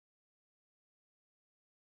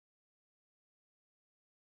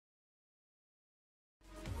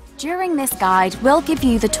During this guide, we'll give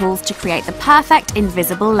you the tools to create the perfect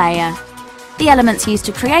invisible layer. The elements used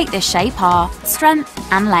to create this shape are strength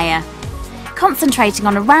and layer. Concentrating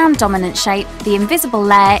on a round dominant shape, the invisible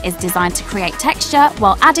layer is designed to create texture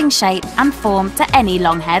while adding shape and form to any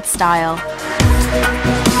long-haired style.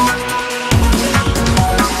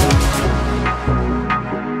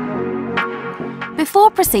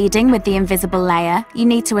 Before proceeding with the invisible layer, you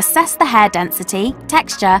need to assess the hair density,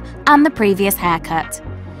 texture, and the previous haircut.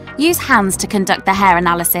 Use hands to conduct the hair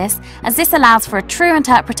analysis, as this allows for a true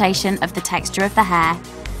interpretation of the texture of the hair.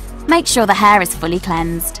 Make sure the hair is fully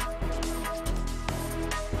cleansed.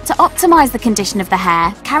 To optimise the condition of the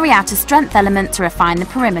hair, carry out a strength element to refine the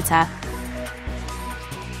perimeter.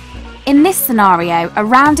 In this scenario, a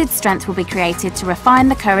rounded strength will be created to refine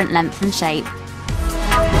the current length and shape.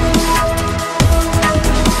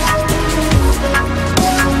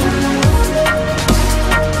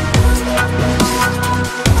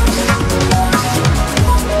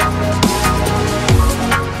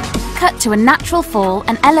 Cut to a natural fall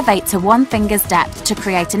and elevate to 1 finger's depth to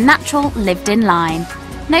create a natural, lived-in line.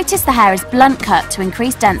 Notice the hair is blunt cut to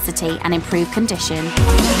increase density and improve condition.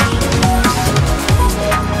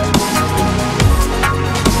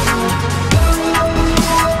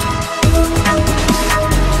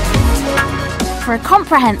 For a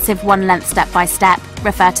comprehensive one-length step-by-step,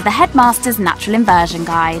 refer to the Headmaster's Natural Inversion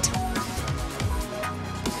Guide.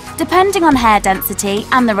 Depending on hair density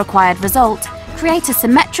and the required result, create a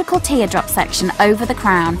symmetrical teardrop section over the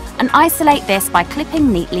crown and isolate this by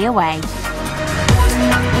clipping neatly away.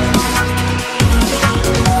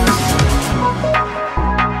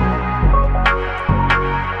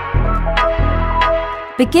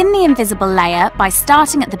 Begin the invisible layer by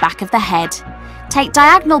starting at the back of the head. Take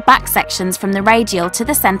diagonal back sections from the radial to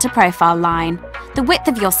the centre profile line. The width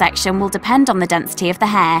of your section will depend on the density of the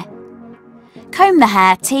hair. Comb the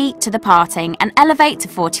hair T to the parting and elevate to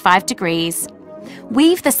 45 degrees.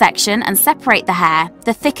 Weave the section and separate the hair.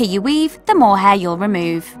 The thicker you weave, the more hair you'll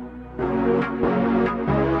remove.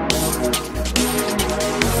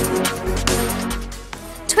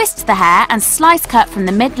 Twist the hair and slice cut from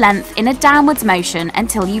the mid-length in a downwards motion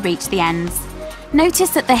until you reach the ends. Notice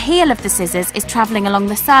that the heel of the scissors is travelling along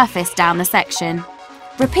the surface down the section.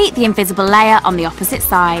 Repeat the invisible layer on the opposite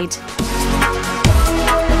side.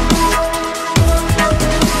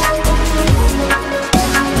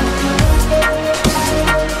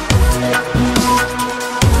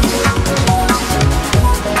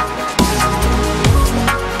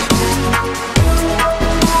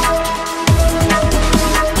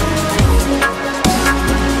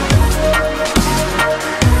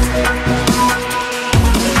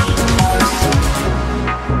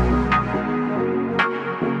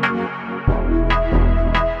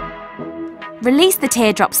 Release the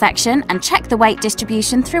teardrop section and check the weight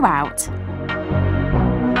distribution throughout.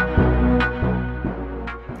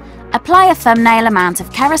 Apply a thumbnail amount of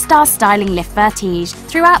Kerastase Styling Lift Vertige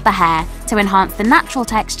throughout the hair to enhance the natural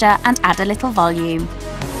texture and add a little volume.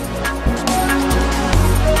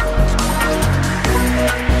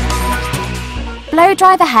 Blow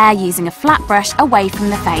dry the hair using a flat brush away from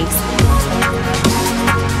the face.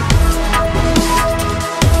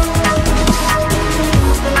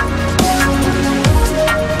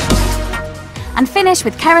 And finish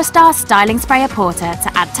with Kerastase Styling Sprayer Porter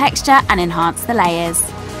to add texture and enhance the layers.